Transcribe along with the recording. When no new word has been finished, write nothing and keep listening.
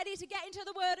get into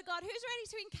the Word of God? Who's ready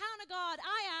to encounter God?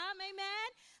 I am, amen.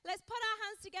 Let's put our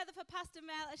hands together for Pastor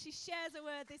Mel as she shares a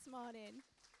word this morning.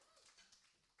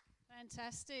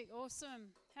 Fantastic,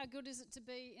 awesome. How good is it to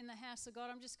be in the house of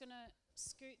God? I'm just going to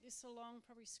scoot this along,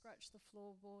 probably scratch the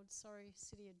floorboard. Sorry,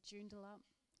 City of Joondalup.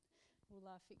 We'll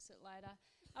fix it later.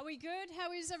 Are we good?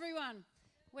 How is everyone?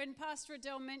 When Pastor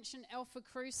Adele mentioned Alpha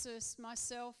Crucis,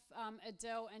 myself,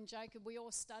 Adele and Jacob, we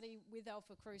all study with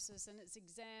Alpha Crucis, and it's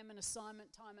exam and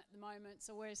assignment time at the moment,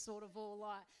 so we're sort of all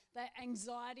like that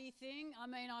anxiety thing. I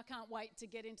mean, I can't wait to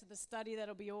get into the study.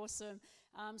 That'll be awesome.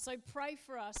 So pray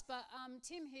for us. But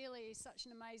Tim Healy is such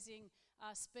an amazing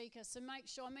speaker, so make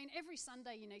sure, I mean, every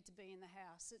Sunday you need to be in the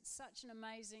house. It's such an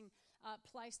amazing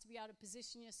place to be able to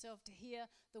position yourself to hear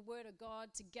the Word of God,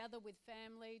 to gather with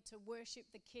family, to worship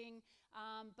the King.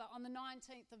 But on the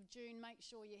 19th of June, make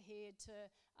sure you're here to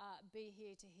be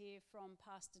here to hear from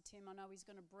Pastor Tim. I know he's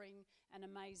going to bring an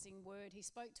amazing word. He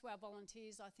spoke to our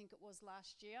volunteers, I think it was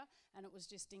last year, and it was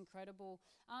just incredible.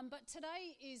 But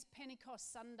today is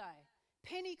Pentecost Sunday.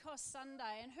 Pentecost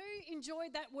Sunday. And who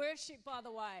enjoyed that worship, by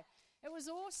the way? It was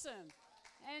awesome.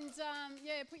 And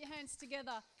put your hands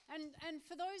together. And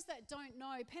for those that don't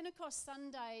know, Pentecost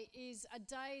Sunday is a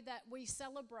day that we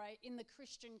celebrate in the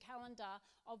Christian calendar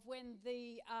of when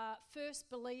the first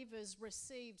believers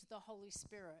received the Holy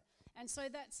Spirit. And so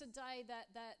that's a day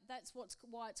that's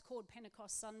why it's called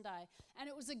Pentecost Sunday. And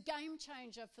it was a game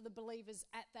changer for the believers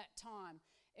at that time.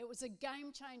 It was a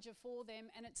game changer for them,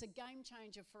 and it's a game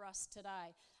changer for us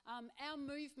today. Our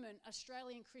movement,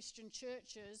 Australian Christian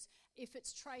Churches, if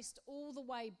it's traced all the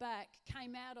way back,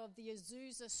 came out of the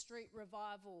Azusa Street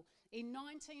Revival in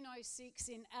 1906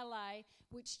 in LA,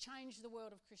 which changed the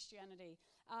world of Christianity.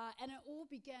 And it all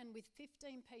began with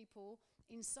 15 people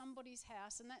in somebody's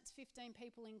house, and that's 15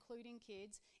 people including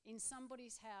kids, in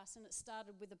somebody's house, and it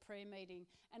started with a prayer meeting.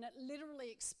 And it literally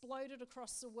exploded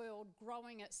across the world,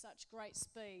 growing at such great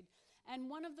speed. And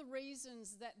one of the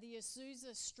reasons that the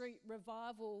Azusa Street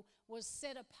Revival was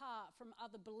set apart from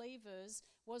other believers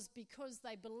was because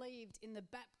they believed in the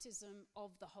baptism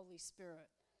of the Holy Spirit.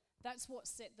 That's what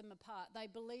set them apart. They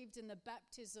believed in the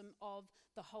baptism of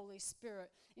the Holy Spirit.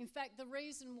 In fact, the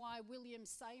reason why William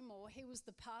Seymour, he was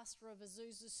the pastor of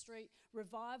Azusa Street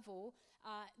Revival,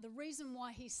 the reason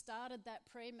why he started that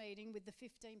prayer meeting with the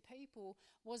 15 people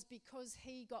was because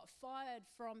he got fired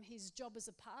from his job as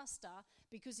a pastor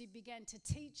because he began to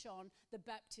teach on the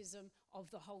baptism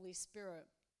of the Holy Spirit.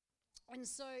 And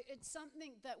so it's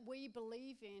something that we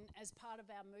believe in as part of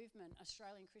our movement,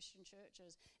 Australian Christian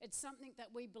Churches. It's something that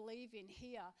we believe in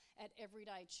here at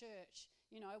Everyday Church.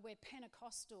 You know, we're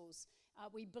Pentecostals.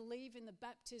 We believe in the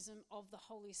baptism of the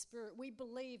Holy Spirit. We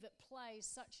believe it plays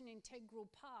such an integral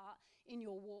part in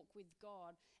your walk with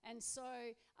God. And so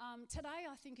today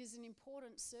I think is an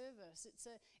important service.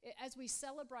 As we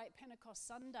celebrate Pentecost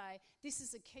Sunday, this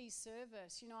is a key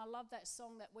service. You know, I love that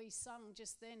song that we sung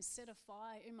just then, Set a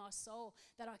Fire in My Soul,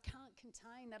 that I can't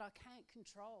contain, that I can't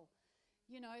control.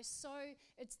 You know, so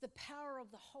it's the power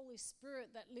of the Holy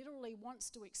Spirit that literally wants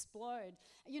to explode.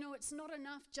 You know, it's not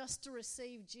enough just to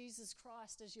receive Jesus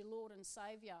Christ as your Lord and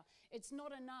Saviour. It's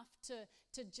not enough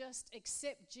to just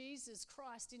accept Jesus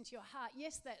Christ into your heart.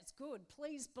 Yes, that's good.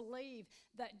 Please believe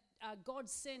that God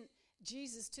sent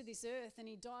Jesus to this earth and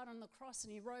he died on the cross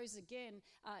and he rose again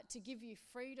to give you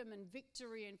freedom and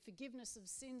victory and forgiveness of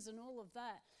sins and all of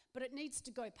that. But it needs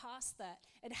to go past that.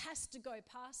 It has to go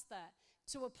past that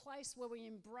to a place where we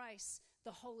embrace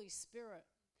the Holy Spirit,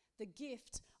 the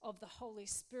gift of the Holy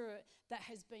Spirit that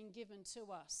has been given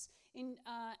to us. In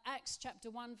Acts chapter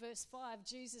 1 verse 5,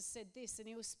 Jesus said this, and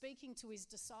he was speaking to his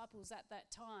disciples at that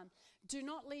time: "Do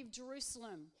not leave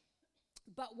Jerusalem,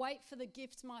 but wait for the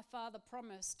gift my Father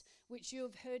promised, which you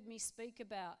have heard me speak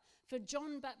about. For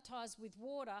John baptized with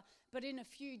water, but in a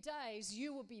few days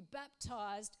you will be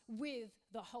baptized with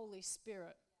the Holy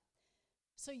Spirit."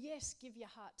 So yes, give your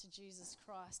heart to Jesus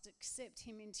Christ. Accept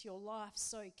him into your life,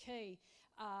 so key.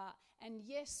 And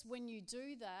yes, when you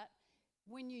do that,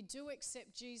 when you do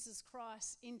accept Jesus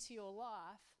Christ into your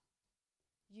life,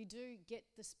 you do get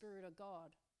the Spirit of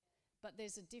God. But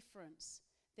there's a difference.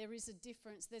 There is a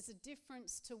difference. There's a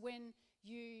difference to when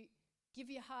you give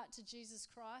your heart to Jesus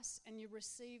Christ and you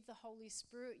receive the Holy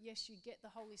Spirit. Yes, you get the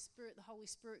Holy Spirit. The Holy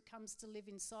Spirit comes to live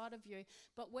inside of you.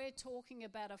 But we're talking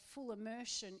about a full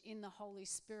immersion in the Holy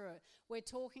Spirit. We're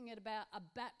talking about a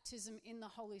baptism in the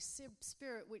Holy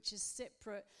Spirit, which is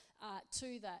separate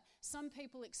to that. Some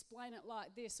people explain it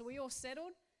like this. Are we all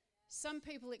settled? Some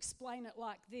people explain it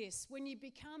like this. When you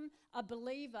become a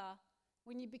believer,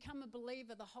 When you become a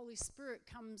believer, the Holy Spirit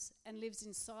comes and lives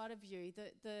inside of you.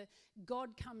 The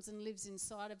God comes and lives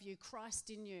inside of you, Christ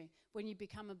in you, when you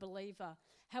become a believer.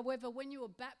 However, when you are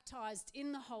baptized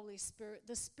in the Holy Spirit,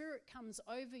 the Spirit comes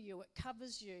over you. It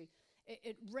covers you.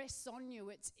 It rests on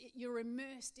you. You're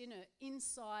immersed in it,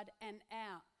 inside and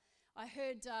out. I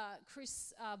heard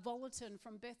Chris Volaton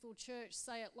from Bethel Church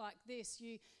say it like this: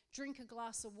 you drink a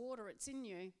glass of water, it's in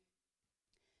you,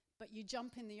 but you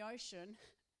jump in the ocean,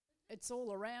 it's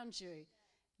all around you.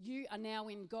 You are now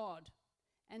in God.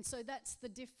 And so that's the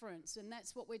difference, and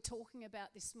that's what we're talking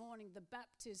about this morning, the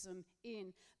baptism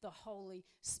in the Holy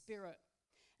Spirit.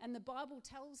 And the Bible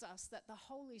tells us that the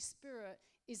Holy Spirit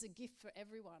is a gift for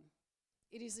everyone.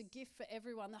 It is a gift for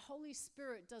everyone. The Holy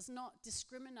Spirit does not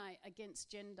discriminate against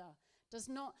gender.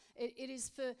 It is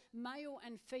for male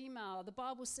and female. The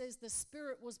Bible says the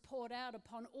Spirit was poured out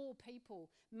upon all people,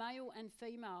 male and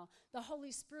female. The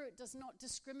Holy Spirit does not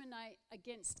discriminate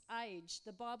against age.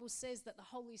 The Bible says that the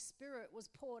Holy Spirit was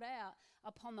poured out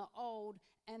upon the old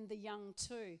and the young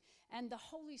too. And the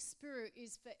Holy Spirit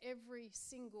is for every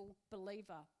single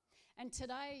believer. And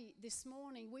today, this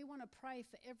morning, we want to pray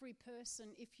for every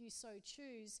person, if you so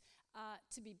choose,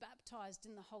 to be baptized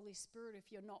in the Holy Spirit if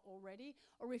you're not already.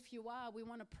 Or if you are, we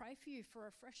want to pray for you for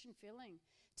a fresh filling,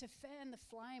 to fan the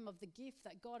flame of the gift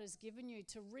that God has given you,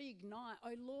 to reignite.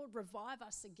 Oh Lord, revive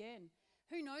us again.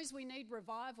 Who knows we need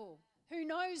revival? Who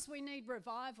knows we need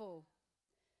revival?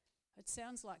 It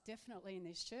sounds like definitely in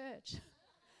this church.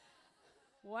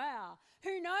 Wow.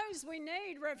 Who knows we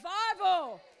need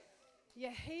revival?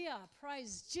 You're here.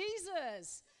 Praise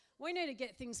Jesus. We need to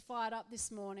get things fired up this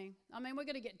morning. I mean, we're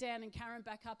going to get Dan and Karen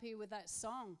back up here with that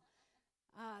song.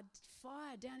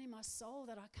 Fire down in my soul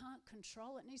that I can't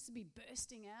control. It needs to be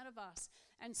bursting out of us.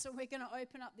 And so we're going to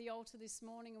open up the altar this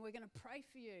morning and we're going to pray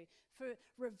for you. For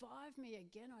revive me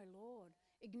again, oh Lord.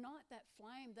 Ignite that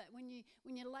flame that when you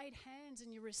laid hands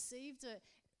and you received it,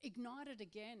 ignite it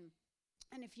again.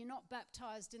 And if you're not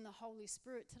baptized in the Holy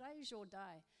Spirit, today is your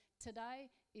day. Today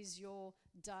is your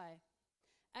day.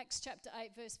 Acts chapter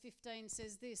 8 verse 15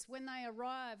 says this: when they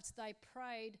arrived, they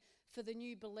prayed for the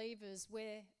new believers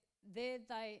When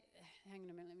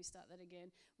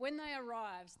they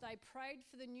arrived, they prayed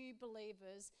for the new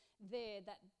believers there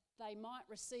that they might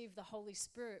receive the Holy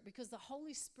Spirit, because the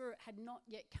Holy Spirit had not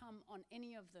yet come on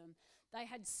any of them. They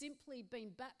had simply been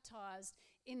baptized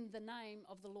in the name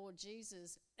of the Lord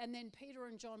Jesus. And then Peter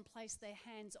and John placed their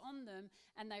hands on them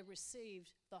and they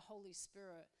received the Holy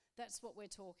Spirit. That's what we're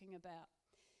talking about.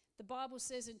 The Bible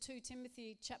says in 2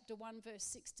 Timothy chapter 1 verse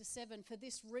 6 to 7, for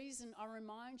this reason I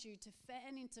remind you to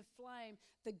fan into flame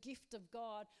the gift of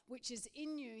God which is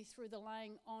in you through the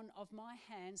laying on of my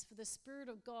hands. For the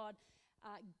Spirit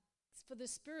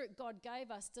God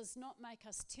gave us does not make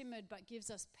us timid, but gives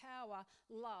us power,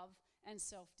 love, and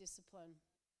self-discipline.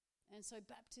 And so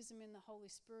baptism in the Holy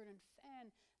Spirit, and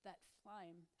fan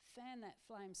that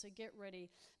flame. So get ready.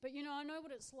 But you know, I know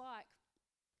what it's like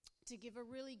to give a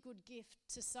really good gift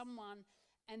to someone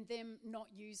and them not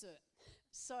use it.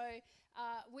 So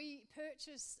we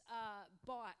purchase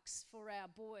bikes for our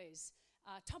boys.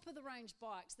 Top-of-the-range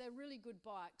bikes. They're really good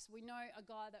bikes. We know a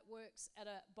guy that works at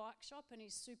a bike shop and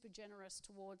he's super generous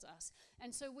towards us.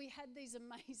 And so we had these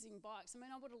amazing bikes. I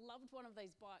mean, I would have loved one of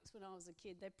these bikes when I was a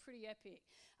kid. They're pretty epic.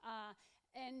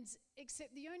 And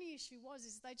except the only issue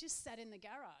is they just sat in the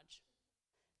garage.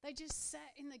 They just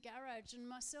sat in the garage, and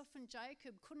myself and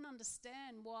Jacob couldn't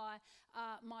understand why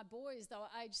my boys, they were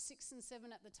aged 6 and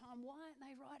 7 at the time, why aren't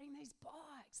they riding these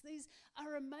bikes? These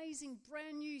are amazing,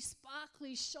 brand new,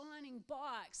 sparkly, shining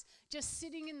bikes just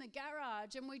sitting in the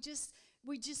garage, and we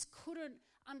just couldn't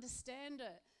understand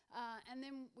it. And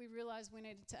then we realised we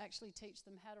needed to actually teach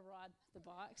them how to ride the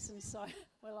bikes, and so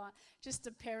we're like, just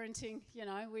a parenting, you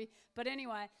know. But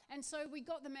anyway, and so we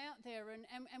got them out there,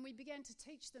 and we began to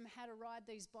teach them how to ride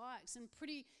these bikes, and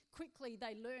pretty quickly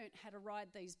they learnt how to ride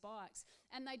these bikes,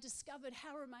 and they discovered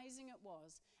how amazing it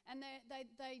was. And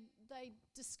they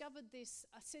discovered this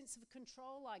a sense of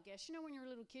control, I guess. You know, when you're a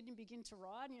little kid and you begin to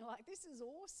ride and you're like, this is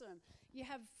awesome. You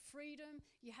have freedom,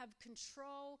 you have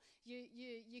control,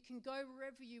 you can go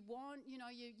wherever you want. You know,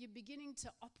 you're beginning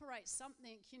to operate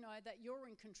something, you know, that you're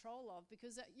in control of,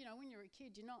 because, you know, when you're a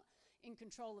kid, you're not in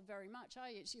control of very much, are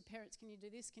you? It's your parents, can you do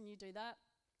this, can you do that?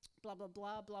 Blah, blah,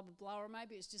 blah, blah, blah, blah, or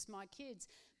maybe it's just my kids.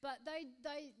 But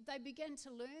they began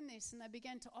to learn this, and they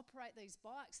began to operate these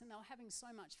bikes, and they were having so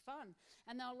much fun.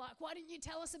 And they were like, why didn't you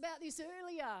tell us about this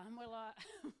earlier? And we're like,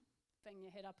 bang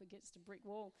your head up against a brick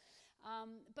wall.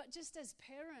 But just as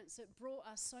parents, it brought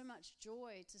us so much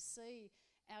joy to see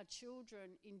our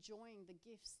children enjoying the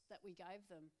gifts that we gave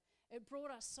them. It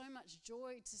brought us so much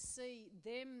joy to see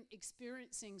them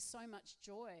experiencing so much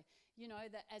joy. You know,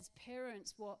 that as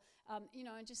parents,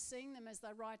 and just seeing them as they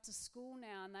ride to school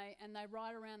now and they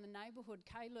ride around the neighbourhood.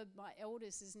 Caleb, my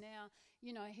eldest, is now,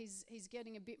 he's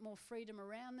getting a bit more freedom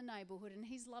around the neighbourhood, and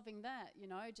he's loving that,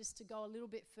 just to go a little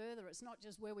bit further. It's not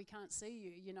just where we can't see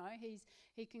you,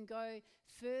 he can go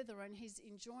further, and he's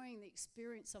enjoying the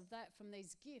experience of that from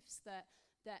these gifts that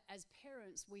as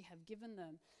parents we have given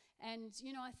them. And,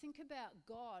 I think about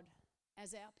God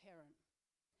as our parent.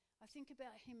 I think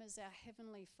about him as our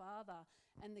Heavenly Father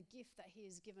and the gift that he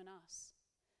has given us,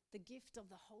 the gift of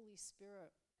the Holy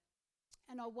Spirit.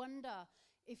 And I wonder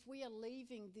if we are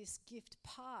leaving this gift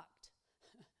parked,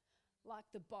 like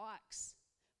the bikes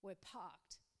were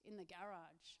parked in the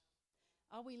garage.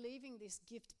 Are we leaving this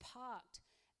gift parked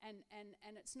and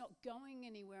it's not going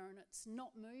anywhere and it's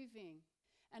not moving?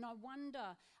 And I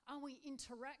wonder, are we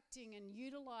interacting and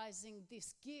utilising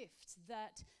this gift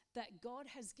that God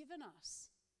has given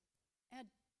us? Our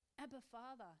Abba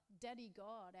Father, Daddy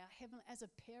God, our heaven, as a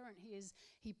parent,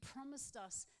 He promised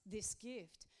us this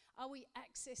gift. Are we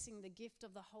accessing the gift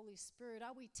of the Holy Spirit?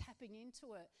 Are we tapping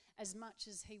into it as much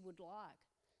as He would like?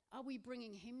 Are we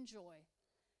bringing Him joy?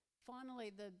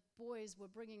 Finally, the boys were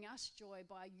bringing us joy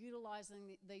by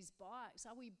utilising these bikes.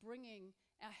 Are we bringing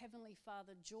our Heavenly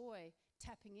Father joy,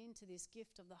 tapping into this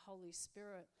gift of the Holy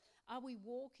Spirit? Are we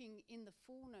walking in the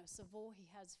fullness of all He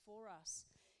has for us?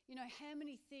 How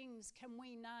many things can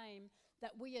we name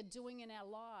that we are doing in our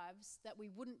lives that we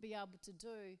wouldn't be able to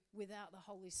do without the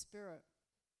Holy Spirit?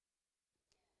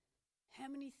 How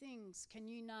many things can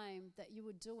you name that you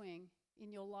were doing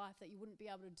in your life that you wouldn't be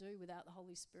able to do without the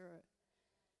Holy Spirit?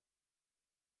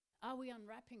 Are we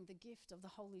unwrapping the gift of the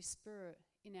Holy Spirit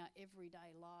in our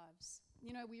everyday lives?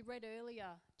 We read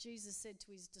earlier, Jesus said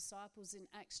to his disciples in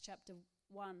Acts chapter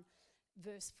 1,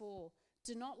 verse 4,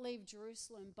 "Do not leave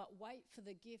Jerusalem, but wait for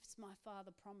the gifts my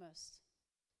Father promised,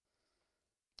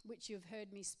 which you have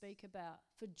heard me speak about.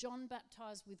 For John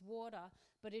baptized with water,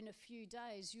 but in a few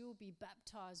days you will be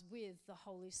baptized with the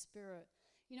Holy Spirit."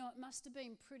 It must have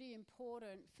been pretty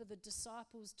important for the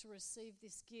disciples to receive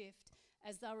this gift,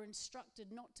 as they were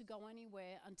instructed not to go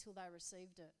anywhere until they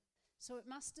received it. So it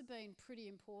must have been pretty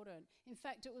important. In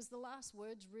fact, it was the last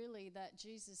words really that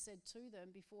Jesus said to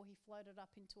them before he floated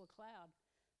up into a cloud.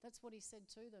 That's what he said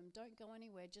to them. Don't go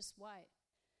anywhere, just wait,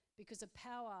 because a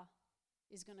power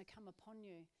is going to come upon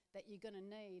you that you're going to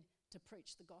need to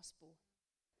preach the gospel.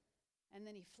 And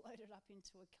then he floated up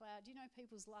into a cloud.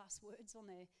 People's last words on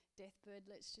their deathbed,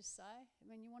 let's just say?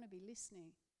 You want to be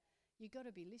listening. You've got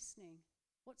to be listening.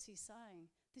 What's he saying?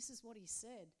 This is what he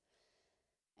said.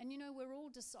 And we're all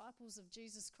disciples of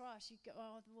Jesus Christ. You go,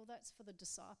 oh, well, that's for the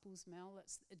disciples, Mel.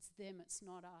 It's them, it's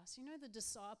not us. The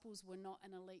disciples were not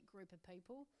an elite group of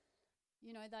people.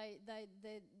 They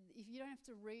if you don't have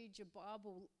to read your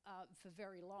Bible for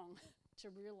very long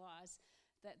to realise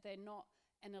that they're not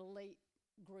an elite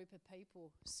group of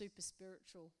people, super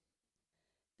spiritual.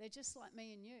 They're just like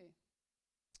me and you.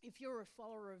 If you're a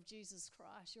follower of Jesus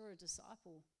Christ, you're a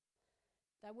disciple.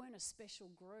 They weren't a special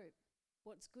group.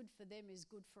 What's good for them is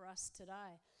good for us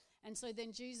today. And so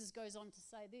then Jesus goes on to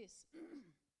say this,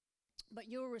 "But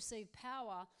you'll receive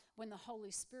power when the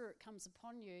Holy Spirit comes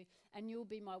upon you, and you'll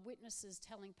be my witnesses,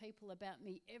 telling people about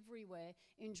me everywhere,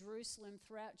 in Jerusalem,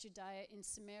 throughout Judea, in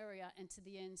Samaria, and to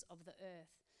the ends of the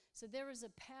earth." So there is a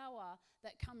power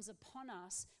that comes upon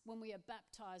us when we are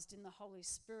baptized in the Holy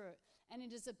Spirit. And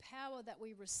it is a power that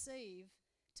we receive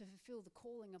to fulfill the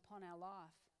calling upon our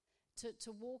life.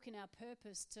 To walk in our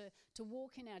purpose, to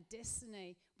walk in our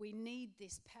destiny, we need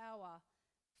this power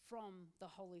from the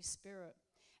Holy Spirit.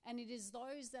 And it is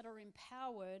those that are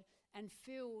empowered and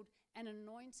filled and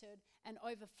anointed and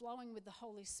overflowing with the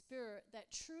Holy Spirit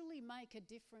that truly make a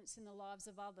difference in the lives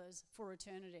of others for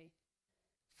eternity.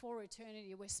 For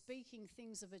eternity. We're speaking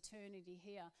things of eternity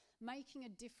here. Making a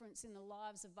difference in the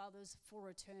lives of others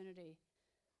for eternity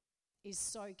is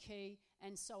so key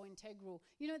and so integral.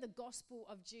 The gospel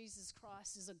of Jesus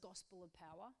Christ is a gospel of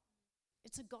power.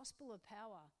 It's a gospel of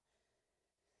power.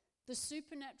 The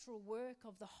supernatural work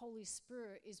of the Holy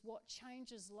Spirit is what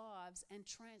changes lives and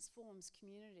transforms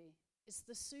community. It's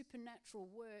the supernatural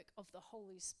work of the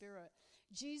Holy Spirit.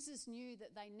 Jesus knew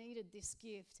that they needed this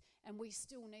gift, and we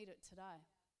still need it today.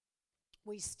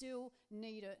 We still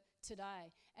need it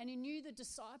today. And he knew the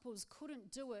disciples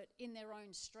couldn't do it in their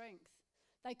own strength.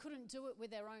 They couldn't do it with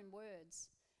their own words.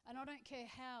 And I don't care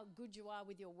how good you are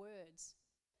with your words.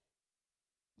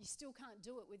 You still can't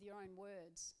do it with your own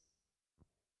words.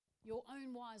 Your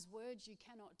own wise words, you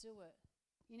cannot do it.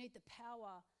 You need the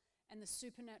power and the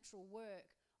supernatural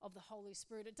work of the Holy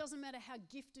Spirit. It doesn't matter how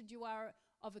gifted you are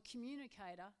of a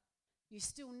communicator, you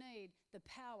still need the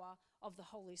power of the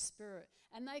Holy Spirit.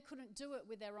 And they couldn't do it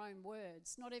with their own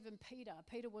words, not even Peter.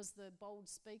 Peter was the bold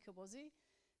speaker, was he?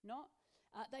 Not.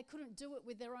 They couldn't do it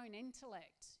with their own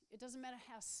intellect. It doesn't matter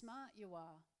how smart you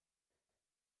are.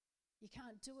 You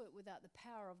can't do it without the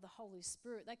power of the Holy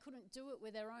Spirit. They couldn't do it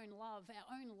with their own love.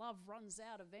 Our own love runs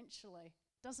out eventually,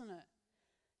 doesn't it?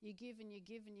 You give and you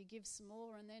give and you give some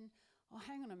more, and then, oh,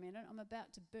 hang on a minute, I'm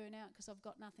about to burn out because I've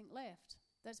got nothing left.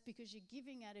 That's because you're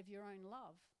giving out of your own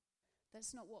love.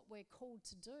 That's not what we're called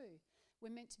to do. We're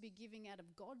meant to be giving out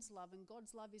of God's love, and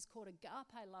God's love is called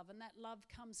agape love, and that love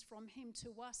comes from Him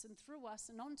to us and through us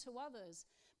and on to others.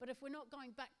 But if we're not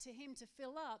going back to Him to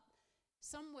fill up,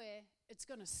 somewhere it's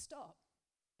going to stop,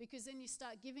 because then you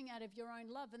start giving out of your own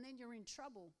love and then you're in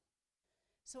trouble.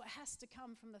 So it has to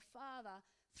come from the Father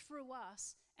through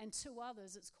us and to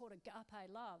others. It's called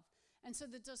agape love. And so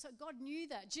God knew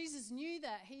that. Jesus knew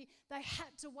that. They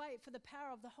had to wait for the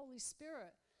power of the Holy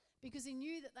Spirit, because He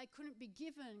knew that they couldn't be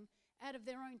given out of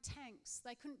their own tanks.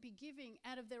 They couldn't be giving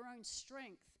out of their own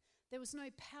strength. There was no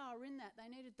power in that.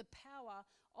 They needed the power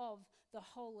of the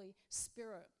Holy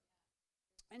Spirit.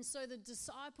 And so the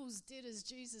disciples did as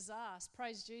Jesus asked.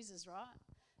 Praise Jesus, right?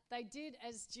 They did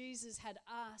as Jesus had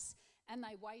asked, and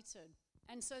they waited.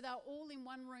 And so they were all in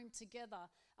one room together,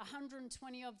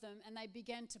 120 of them, and they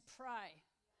began to pray.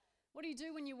 What do you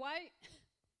do when you wait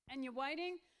and you're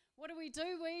waiting? What do we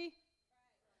do?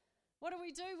 What do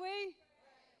we do?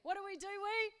 What do we do?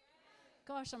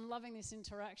 Gosh, I'm loving this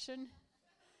interaction.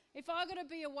 If I got to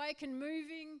be awake and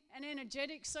moving and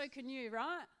energetic, so can you,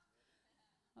 right?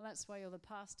 Well, that's why you're the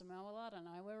pastor, Mel. Well, I don't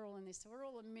know. We're all in this. We're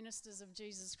all the ministers of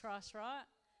Jesus Christ, right?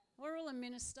 We're all a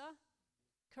minister,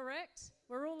 correct?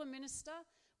 We're all a minister.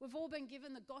 We've all been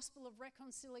given the gospel of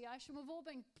reconciliation. We've all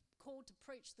been called to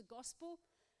preach the gospel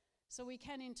so we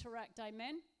can interact,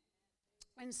 amen?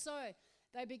 And so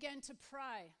they began to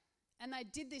pray. And they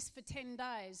did this for 10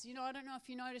 days. You know, I don't know if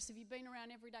you notice, if you've been around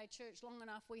Everyday Church long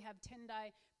enough, we have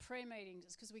 10-day prayer meetings.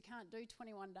 It's because we can't do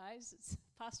 21 days. It's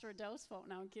Pastor Adele's fault.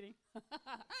 No, I'm kidding.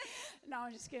 No,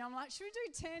 I'm just kidding. I'm like, should we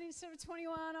do 10 instead of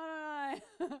 21? I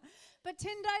don't know. But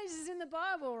 10 days is in the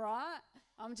Bible, right?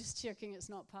 I'm just checking it's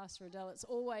not Pastor Adele. It's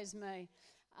always me.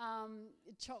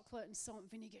 Chocolate and salt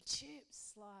and vinegar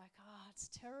chips. Like, it's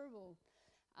terrible.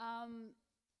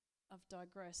 I've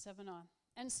digressed, haven't I?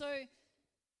 And so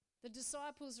the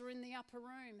disciples are in the upper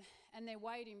room and they're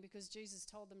waiting because Jesus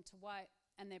told them to wait,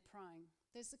 and they're praying.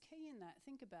 There's a key in that.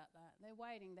 Think about that. They're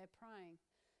waiting, they're praying.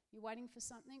 You're waiting for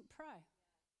something? Pray.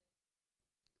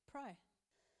 Pray.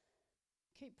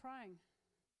 Keep praying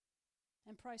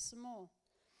and pray some more.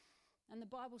 And the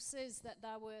Bible says that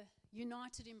they were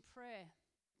united in prayer.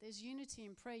 There's unity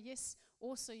in prayer. Yes,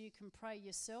 also you can pray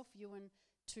yourself, you and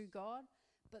to God,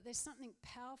 but there's something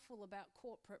powerful about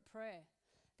corporate prayer.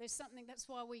 There's something, that's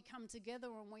why we come together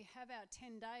and we have our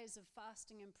 10 days of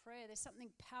fasting and prayer. There's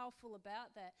something powerful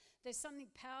about that. There's something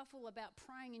powerful about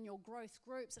praying in your growth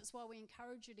groups. That's why we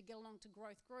encourage you to get along to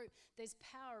growth group. There's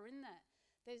power in that.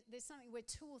 There's something where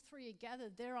 2 or 3 are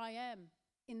gathered. There I am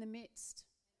in the midst.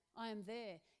 I am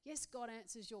there. Yes, God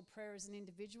answers your prayer as an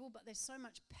individual, but there's so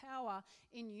much power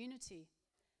in unity.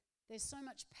 There's so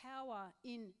much power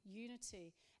in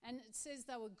unity. And it says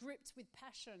they were gripped with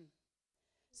passion.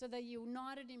 So they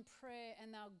united in prayer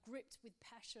and they were gripped with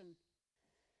passion.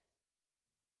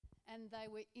 And they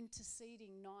were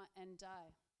interceding night and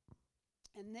day.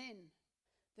 And then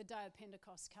the day of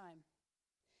Pentecost came.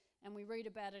 And we read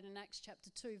about it in Acts chapter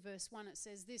 2, verse 1. It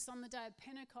says this: on the day of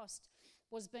Pentecost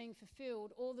was being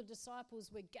fulfilled, all the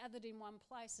disciples were gathered in one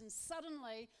place, and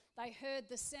suddenly they heard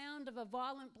the sound of a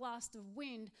violent blast of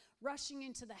wind rushing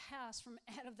into the house from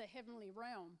out of the heavenly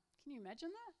realm. Can you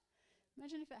imagine that?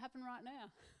 Imagine if it happened right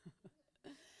now.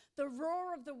 The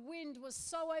roar of the wind was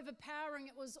so overpowering,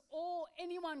 it was all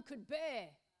anyone could bear.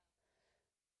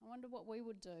 I wonder what we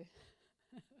would do.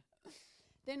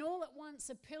 Then all at once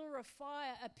a pillar of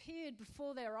fire appeared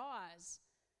before their eyes.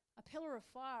 A pillar of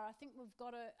fire. I think we've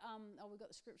got we've got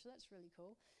the scripture. That's really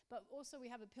cool. But also we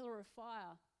have a pillar of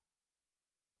fire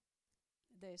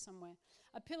there somewhere.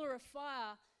 A pillar of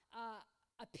fire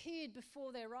appeared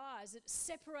before their eyes. It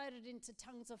separated into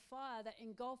tongues of fire that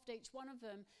engulfed each one of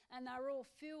them, and they were all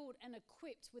filled and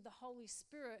equipped with the Holy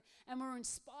Spirit and were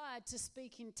inspired to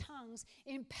speak in tongues,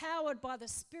 empowered by the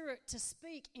Spirit to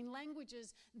speak in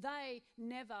languages they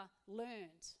never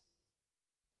learned.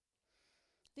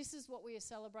 This is what we are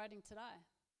celebrating today,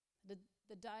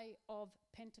 the day of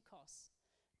Pentecost,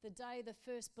 the day the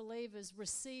first believers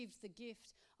received the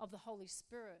gift of the Holy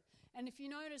Spirit. And if you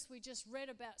notice, we just read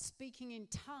about speaking in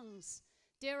tongues.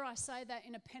 Dare I say that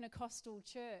in a Pentecostal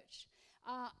church?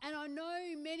 And I know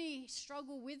many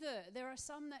struggle with it. There are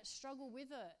some that struggle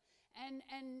with it. And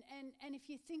if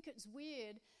you think it's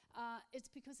weird, it's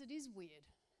because it is weird.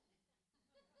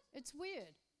 It's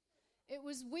weird. It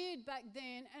was weird back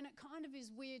then, and it kind of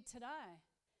is weird today.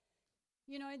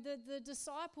 You know, the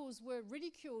disciples were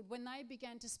ridiculed when they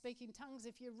began to speak in tongues.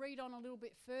 If you read on a little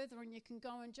bit further, and you can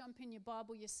go and jump in your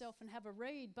Bible yourself and have a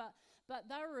read, but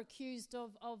they were accused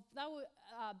of they were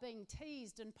being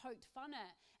teased and poked fun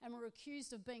at, and were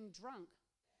accused of being drunk.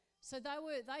 So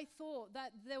they thought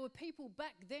that there were people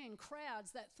back then,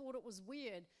 crowds that thought it was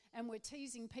weird and were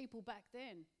teasing people back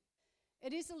then.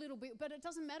 It is a little bit, but it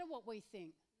doesn't matter what we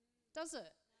think, does it?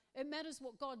 It matters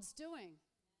what God's doing.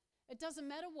 It doesn't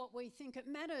matter what we think. It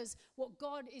matters what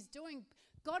God is doing.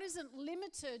 God isn't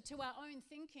limited to our own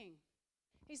thinking.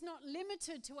 He's not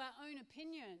limited to our own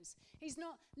opinions. He's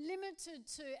not limited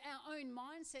to our own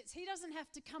mindsets. He doesn't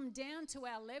have to come down to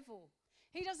our level.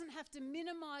 He doesn't have to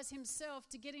minimize himself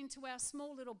to get into our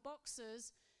small little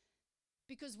boxes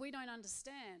because we don't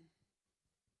understand.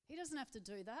 He doesn't have to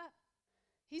do that.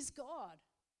 He's God.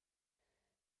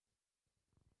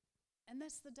 And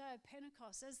that's the day of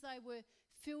Pentecost. As they were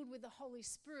filled with the Holy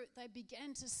Spirit, they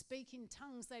began to speak in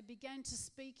tongues. They began to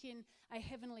speak in a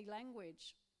heavenly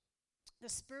language. The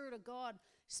Spirit of God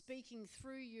speaking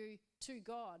through you to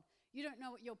God. You don't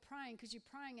know what you're praying because you're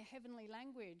praying a heavenly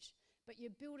language, but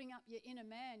you're building up your inner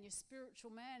man, your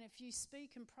spiritual man. If you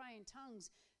speak and pray in tongues,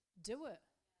 do it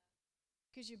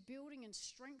because you're building and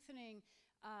strengthening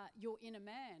your inner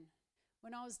man.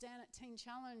 When I was down at Teen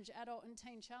Challenge, Adult and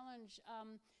Teen Challenge,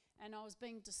 and I was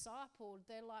being discipled,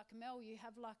 they're like, Mel, you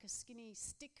have like a skinny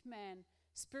stick man,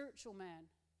 spiritual man.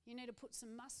 You need to put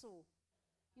some muscle.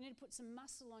 You need to put some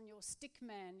muscle on your stick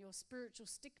man, your spiritual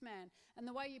stick man. And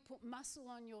the way you put muscle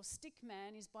on your stick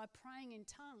man is by praying in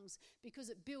tongues, because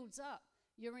it builds up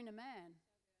your inner man.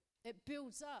 It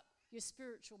builds up your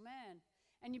spiritual man.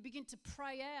 And you begin to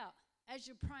pray out as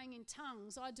you're praying in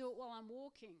tongues. I do it while I'm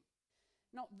walking,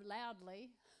 not loudly,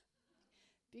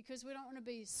 because we don't want to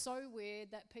be so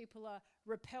weird that people are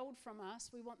repelled from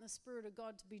us. We want the Spirit of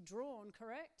God to be drawn,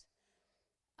 correct?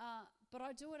 But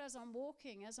I do it as I'm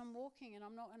walking, and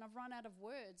I've run out of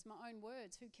words, my own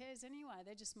words. Who cares anyway?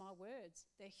 They're just my words.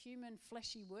 They're human,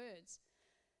 fleshy words.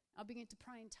 I begin to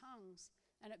pray in tongues,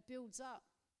 and it builds up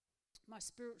my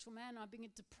spiritual man. I begin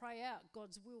to pray out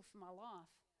God's will for my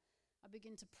life. I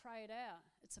begin to pray it out.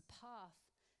 It's a path,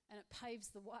 and it paves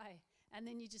the way, and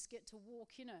then you just get to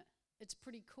walk in it. It's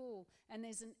pretty cool, and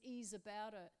there's an ease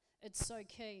about it. It's so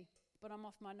key, but I'm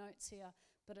off my notes here,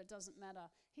 but it doesn't matter.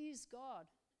 He is God,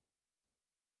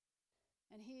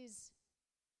 and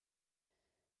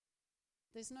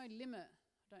there's no limit.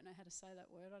 I don't know how to say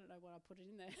that word. I don't know why I put it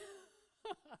in there.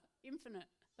 Infinite,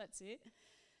 that's it.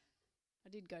 I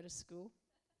did go to school.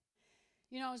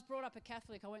 You know, I was brought up a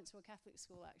Catholic. I went to a Catholic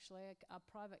school, actually, a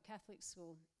private Catholic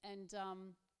school, and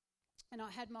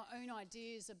I had my own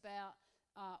ideas about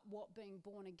what being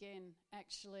born again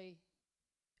actually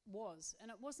was,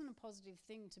 and it wasn't a positive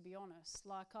thing, to be honest.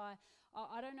 Like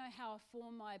I don't know how I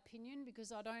formed my opinion,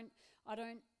 because I don't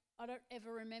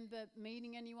ever remember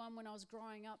meeting anyone when I was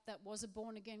growing up that was a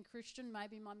born again Christian.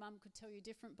 Maybe my mum could tell you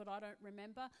different, but I don't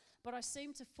remember. But I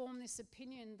seemed to form this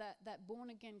opinion that born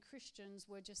again Christians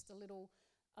were just a little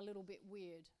bit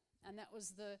weird, and that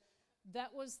was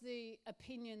the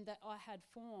opinion that I had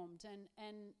formed.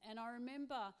 And I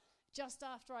remember just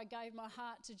after I gave my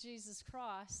heart to Jesus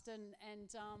Christ, and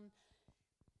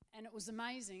it was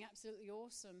amazing, absolutely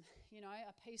awesome, you know,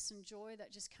 a peace and joy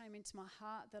that just came into my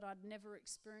heart that I'd never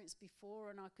experienced before,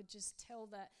 and I could just tell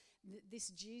that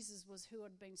this Jesus was who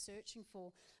I'd been searching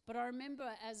for. But I remember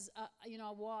as, you know,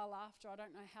 a while after, I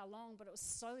don't know how long, but it was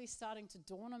slowly starting to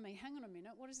dawn on me, hang on a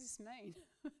minute, what does this mean?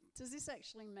 Does this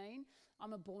actually mean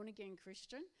I'm a born-again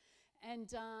Christian?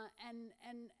 And I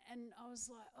was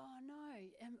like, oh no,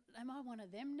 am I one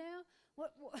of them now?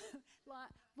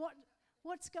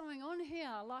 What's going on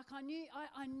here? Like I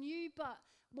knew, but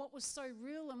what was so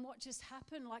real and what just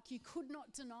happened, like you could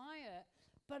not deny it.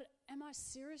 But am I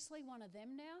seriously one of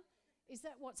them now? Is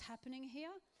that what's happening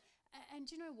here?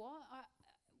 And you know what?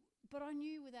 But I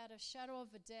knew without a shadow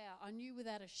of a doubt,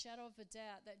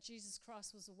 that Jesus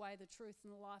Christ was the way, the truth,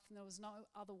 and the life, and there was no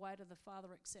other way to the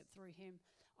Father except through him.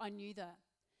 I knew that.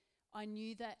 I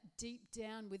knew that deep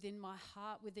down within my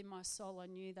heart, within my soul, I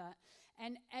knew that.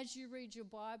 And as you read your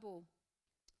Bible,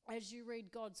 as you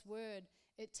read God's word,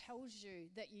 it tells you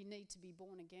that you need to be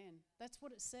born again. That's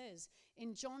what it says.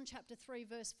 In John chapter 3,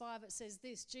 verse 5, it says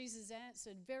this, Jesus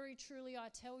answered, very truly I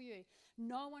tell you,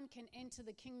 no one can enter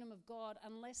the kingdom of God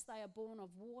unless they are born of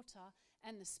water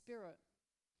and the Spirit.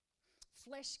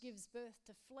 Flesh gives birth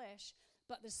to flesh,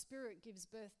 but the Spirit gives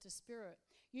birth to spirit.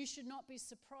 You should not be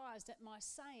surprised at my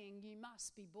saying you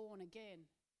must be born again.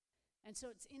 And so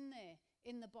it's in there,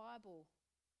 in the Bible.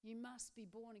 You must be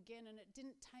born again. And it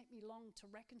didn't take me long to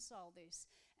reconcile this.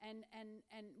 And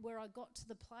where I got to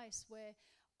the place where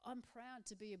I'm proud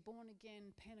to be a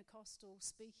born-again Pentecostal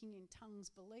speaking in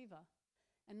tongues believer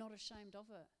and not ashamed of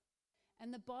it.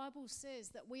 And the Bible says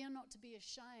that we are not to be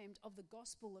ashamed of the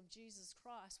gospel of Jesus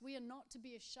Christ. We are not to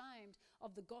be ashamed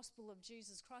of the gospel of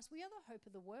Jesus Christ. We are the hope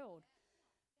of the world.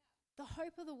 The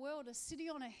hope of the world, a city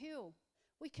on a hill.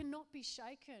 We cannot be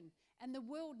shaken. And the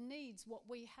world needs what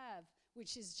we have,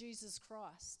 which is Jesus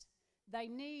Christ. They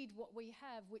need what we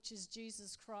have, which is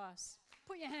Jesus Christ.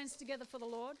 Put your hands together for the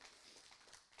Lord.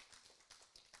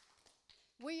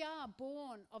 We are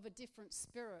born of a different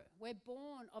spirit. We're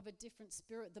born of a different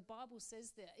spirit. The Bible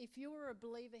says that. If you are a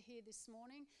believer here this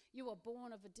morning, you are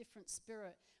born of a different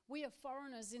spirit. We are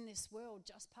foreigners in this world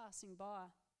just passing by.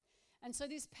 And so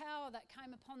this power that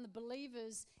came upon the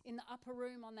believers in the upper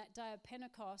room on that day of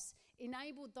Pentecost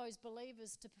enabled those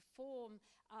believers to perform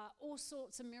all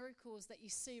sorts of miracles that you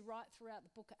see right throughout the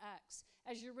book of Acts.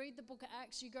 As you read the book of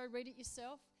Acts, you go read it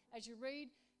yourself. As you read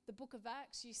the book of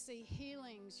Acts, you see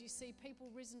healings, you see people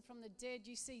risen from the dead,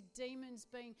 you see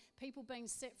people being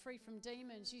set free from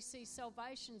demons, you see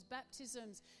salvations,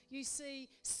 baptisms, you see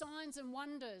signs and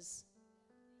wonders.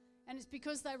 And it's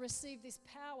because they receive this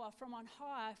power from on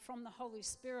high, from the Holy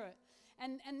Spirit.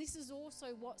 And this is also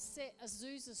what set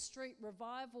Azusa Street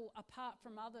Revival apart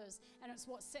from others, and it's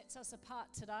what sets us apart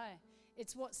today.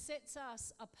 It's what sets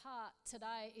us apart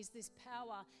today is this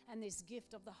power and this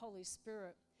gift of the Holy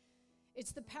Spirit.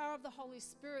 It's the power of the Holy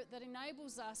Spirit that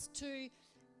enables us to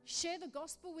share the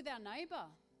gospel with our neighbour.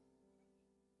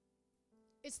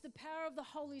 It's the power of the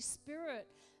Holy Spirit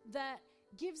that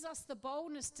gives us the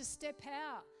boldness to step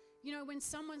out. You know, when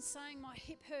someone's saying my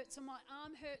hip hurts or my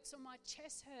arm hurts or my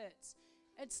chest hurts,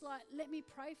 it's like, let me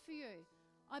pray for you.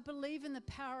 I believe in the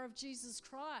power of Jesus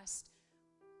Christ.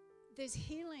 There's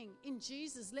healing in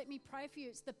Jesus. Let me pray for you.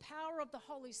 It's the power of the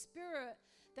Holy Spirit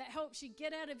that helps you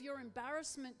get out of your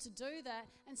embarrassment to do that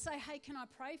and say, hey, can I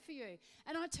pray for you?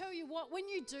 And I tell you what, when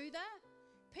you do that,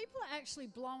 people are actually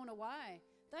blown away.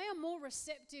 They are more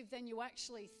receptive than you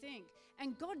actually think.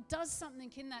 And God does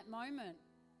something in that moment.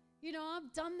 You know,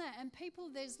 I've done that, and people,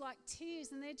 there's like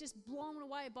tears, and they're just blown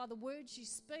away by the words you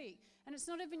speak. And it's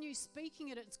not even you speaking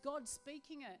it, it's God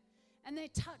speaking it. And they're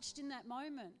touched in that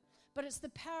moment. But it's the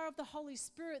power of the Holy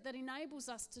Spirit that enables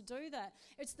us to do that.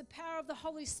 It's the power of the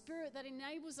Holy Spirit that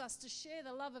enables us to share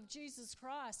the love of Jesus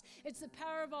Christ. It's the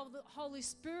power of the Holy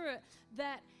Spirit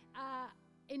that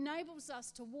enables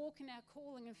us to walk in our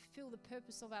calling and fulfill the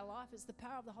purpose of our life. It's the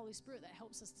power of the Holy Spirit that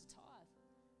helps us to tithe.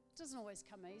 It doesn't always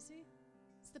come easy.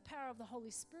 It's the power of the Holy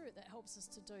Spirit that helps us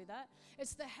to do that.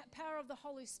 It's the power of the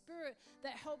Holy Spirit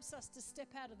that helps us to step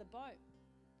out of the boat,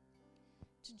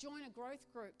 to join a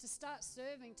growth group, to start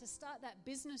serving, to start that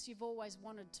business you've always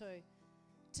wanted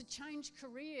to change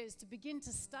careers, to begin to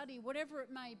study, whatever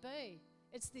it may be.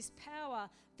 It's this power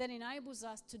that enables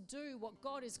us to do what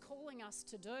God is calling us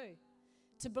to do,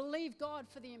 to believe God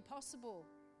for the impossible.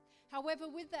 However,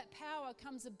 with that power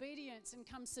comes obedience and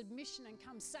comes submission and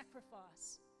comes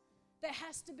sacrifice. There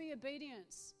has to be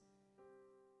obedience.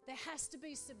 There has to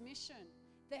be submission.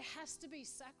 There has to be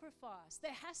sacrifice.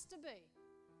 There has to be.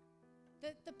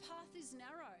 The path is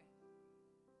narrow.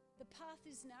 The path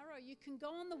is narrow. You can go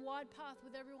on the wide path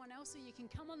with everyone else, or you can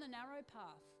come on the narrow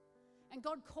path. And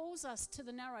God calls us to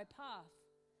the narrow path.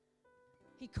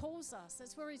 He calls us.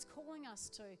 That's where He's calling us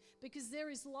to, because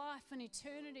there is life and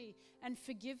eternity and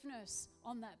forgiveness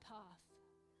on that path.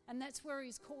 And that's where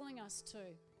He's calling us to.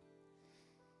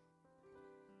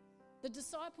 The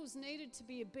disciples needed to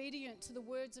be obedient to the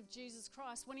words of Jesus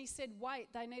Christ. When He said wait,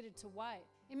 they needed to wait.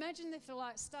 Imagine if they're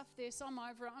like, stuff this, I'm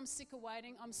over it, I'm sick of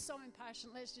waiting, I'm so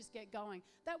impatient, let's just get going.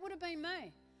 That would have been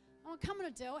me. Oh, come on,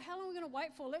 Adele, how long are we going to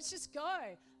wait for? Let's just go.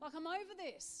 Like, I'm over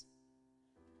this.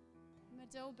 And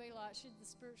Adele would be like, she's the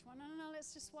spiritual one. No,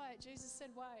 let's just wait. Jesus said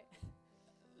wait.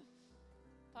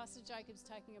 Pastor Jacob's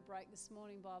taking a break this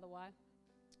morning, by the way.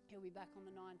 He'll be back on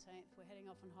the 19th. We're heading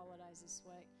off on holidays this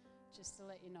week, just to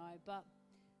let you know. But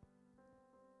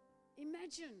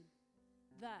imagine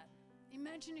that.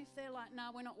 Imagine if they're like, no,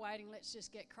 we're not waiting, let's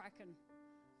just get cracking.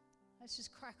 Let's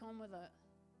just crack on with it.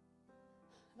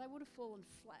 They would have fallen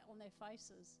flat on their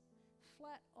faces.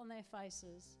 Flat on their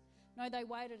faces. No, they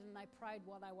waited and they prayed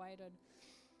while they waited.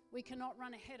 We cannot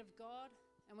run ahead of God,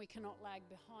 and we cannot lag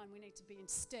behind. We need to be in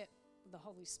step with the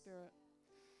Holy Spirit.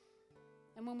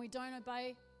 And when we don't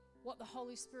obey what the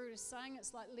Holy Spirit is saying,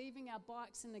 it's like leaving our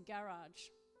bikes in the garage.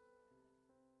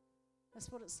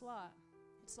 That's what it's like.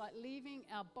 It's like leaving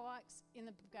our bikes in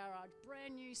the garage,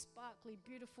 brand new, sparkly,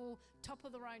 beautiful,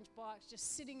 top-of-the-range bikes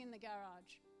just sitting in the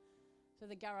garage. So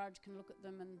the garage can look at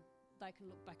them and they can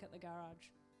look back at the garage.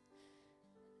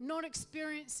 Not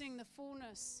experiencing the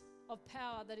fullness of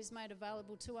power that is made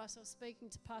available to us. I was speaking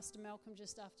to Pastor Malcolm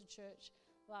just after church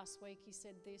last week. He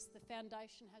said this, the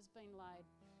foundation has been laid.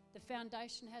 The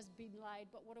foundation has been laid,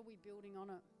 but what are we building on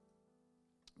it?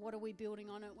 What are we building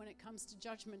on it when it comes to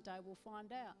Judgment Day? We'll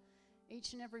find out.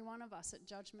 Each and every one of us at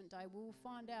Judgment Day, we will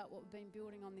find out what we've been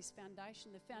building on this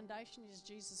foundation. The foundation is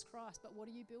Jesus Christ, but what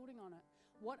are you building on it?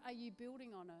 What are you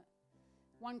building on it?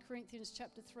 1 Corinthians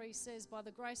chapter 3 says, by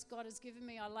the grace God has given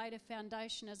me, I laid a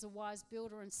foundation as a wise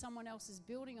builder, and someone else is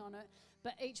building on it,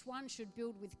 but each one should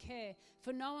build with care.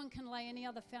 For no one can lay any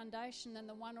other foundation than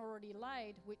the one already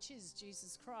laid, which is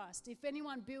Jesus Christ. If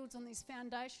anyone builds on this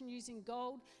foundation using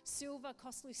gold, silver,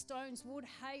 costly stones, wood,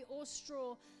 hay, or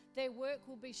straw, their work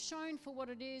will be shown for what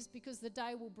it is, because the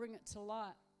day will bring it to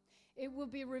light. It will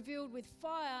be revealed with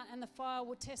fire, and the fire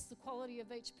will test the quality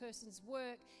of each person's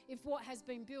work. If what has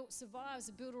been built survives,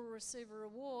 the builder will receive a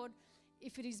reward.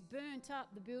 If it is burnt up,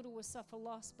 the builder will suffer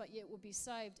loss, but yet will be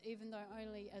saved, even though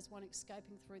only as one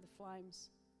escaping through the flames.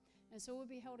 And so we'll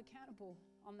be held accountable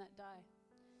on that day.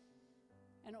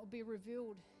 And it will be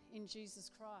revealed in Jesus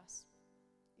Christ.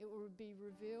 It will be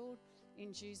revealed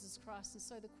in Jesus Christ. And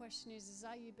so the question is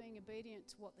are you being obedient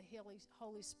to what the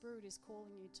Holy Spirit is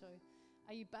calling you to?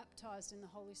 Are you baptized in the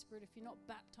Holy Spirit? If you're not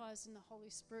baptized in the Holy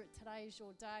Spirit, today is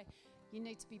your day. You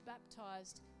need to be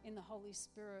baptized in the Holy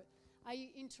Spirit. Are you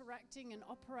interacting and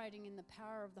operating in the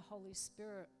power of the Holy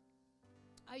Spirit?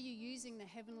 Are you using the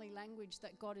heavenly language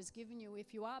that God has given you?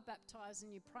 If you are baptized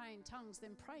and you pray in tongues,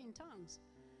 then pray in tongues.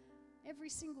 Every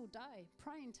single day,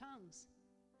 pray in tongues.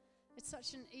 It's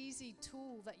such an easy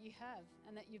tool that you have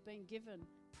and that you've been given.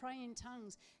 Pray in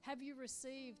tongues. Have you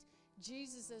received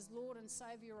Jesus as Lord and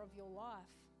Saviour of your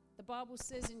life? The Bible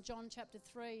says in John chapter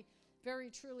 3, very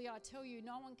truly I tell you,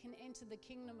 no one can enter the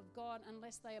kingdom of God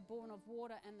unless they are born of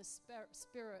water and the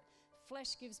Spirit.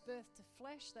 Flesh gives birth to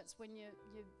flesh. That's when your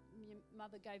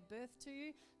mother gave birth to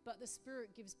you. But the Spirit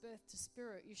gives birth to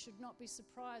spirit. You should not be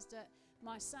surprised at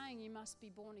my saying you must be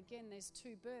born again. There's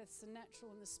two births, the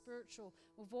natural and the spiritual.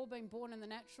 We've all been born in the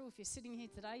natural. If you're sitting here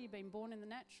today, you've been born in the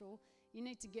natural. You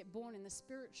need to get born in the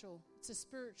spiritual. It's a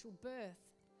spiritual birth.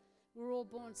 We're all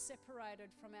born separated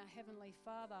from our Heavenly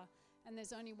Father, and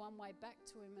there's only one way back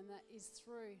to Him, and that is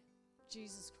through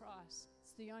Jesus Christ.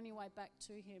 It's the only way back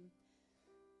to Him.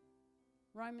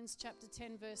 Romans chapter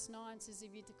 10 verse 9 says,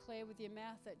 if you declare with your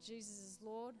mouth that Jesus is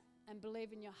Lord and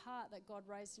believe in your heart that God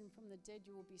raised Him from the dead,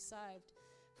 you will be saved.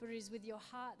 For it is with your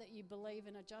heart that you believe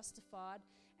and are justified,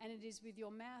 and it is with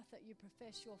your mouth that you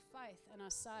profess your faith and are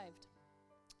saved.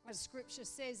 As Scripture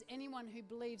says, anyone who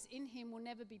believes in Him will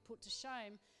never be put to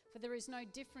shame, for there is no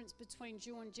difference between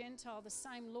Jew and Gentile. The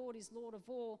same Lord is Lord of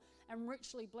all and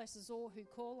richly blesses all who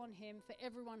call on Him, for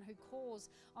everyone who calls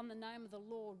on the name of the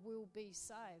Lord will be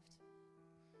saved.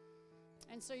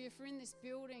 And so if you're in this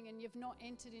building and you've not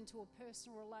entered into a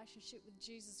personal relationship with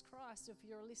Jesus Christ, if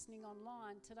you're listening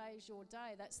online, today is your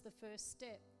day. That's the first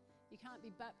step. You can't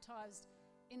be baptized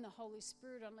in the Holy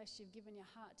Spirit unless you've given your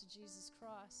heart to Jesus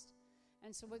Christ.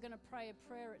 And so we're going to pray a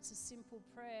prayer. It's a simple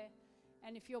prayer.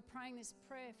 And if you're praying this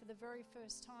prayer for the very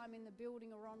first time in the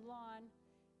building or online,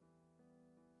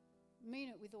 mean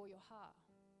it with all your heart.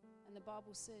 And the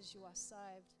Bible says you are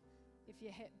saved. If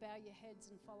you bow your heads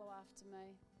and follow after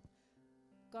me.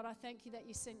 God, I thank you that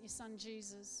you sent your Son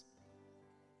Jesus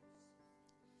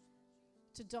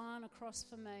to die on a cross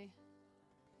for me.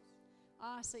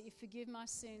 I ask that you forgive my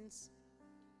sins,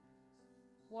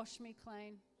 wash me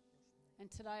clean,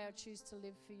 and today I choose to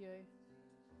live for you.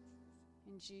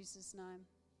 In Jesus' name,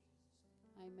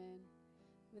 amen.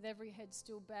 With every head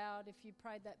still bowed, if you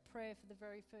prayed that prayer for the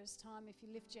very first time, if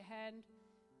you lift your hand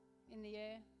in the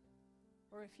air,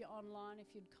 or if you're online,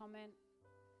 if you'd comment,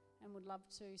 and would love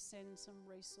to send some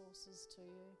resources to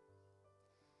you.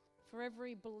 For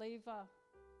every believer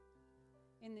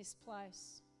in this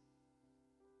place,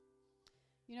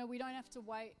 you know, we don't have to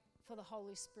wait for the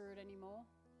Holy Spirit anymore.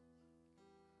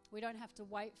 We don't have to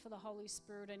wait for the Holy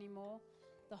Spirit anymore.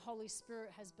 The Holy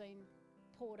Spirit has been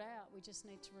poured out. We just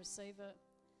need to receive it.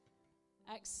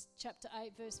 Acts chapter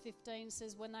 8 verse 15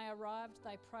 says, when they arrived,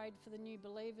 they prayed for the new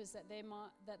believers that they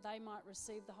might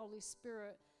receive the Holy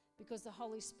Spirit, because the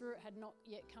Holy Spirit had not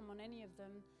yet come on any of them.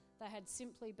 They had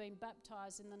simply been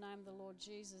baptized in the name of the Lord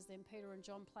Jesus. Then Peter and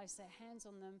John placed their hands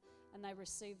on them and they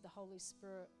received the Holy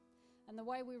Spirit. And the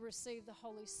way we receive the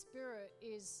Holy Spirit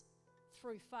is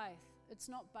through faith. It's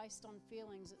not based on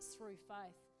feelings, it's through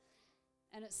faith.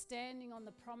 And it's standing on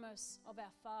the promise of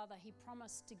our Father. He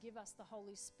promised to give us the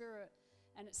Holy Spirit,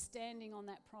 and it's standing on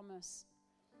that promise.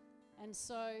 And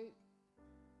so,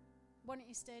 why don't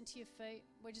you stand to your feet?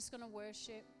 We're just going to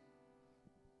worship.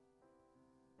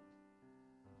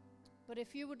 But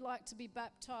if you would like to be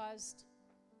baptized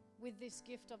with this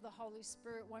gift of the Holy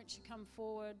Spirit, won't you come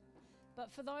forward?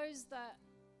 But for those that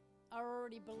are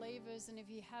already believers, and if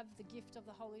you have the gift of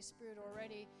the Holy Spirit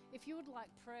already, if you would like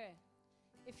prayer,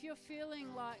 if you're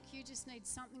feeling like you just need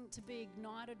something to be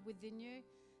ignited within you,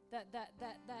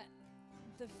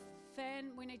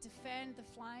 we need to fan the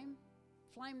flame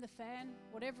the fan,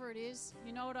 whatever it is,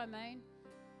 you know what I mean?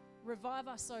 Revive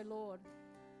us, O Lord.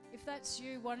 If that's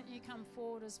you, why don't you come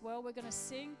forward as well? We're going to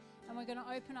sing and we're going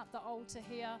to open up the altar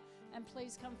here, and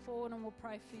please come forward and we'll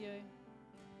pray for you.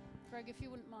 Greg, if you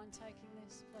wouldn't mind taking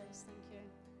this, please, thank you.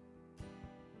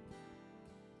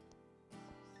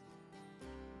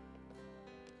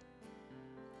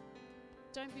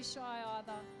 Don't be shy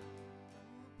either.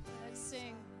 Let's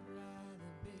sing.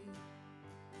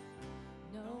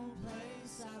 No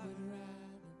place I would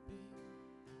rather be.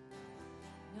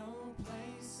 No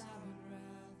place I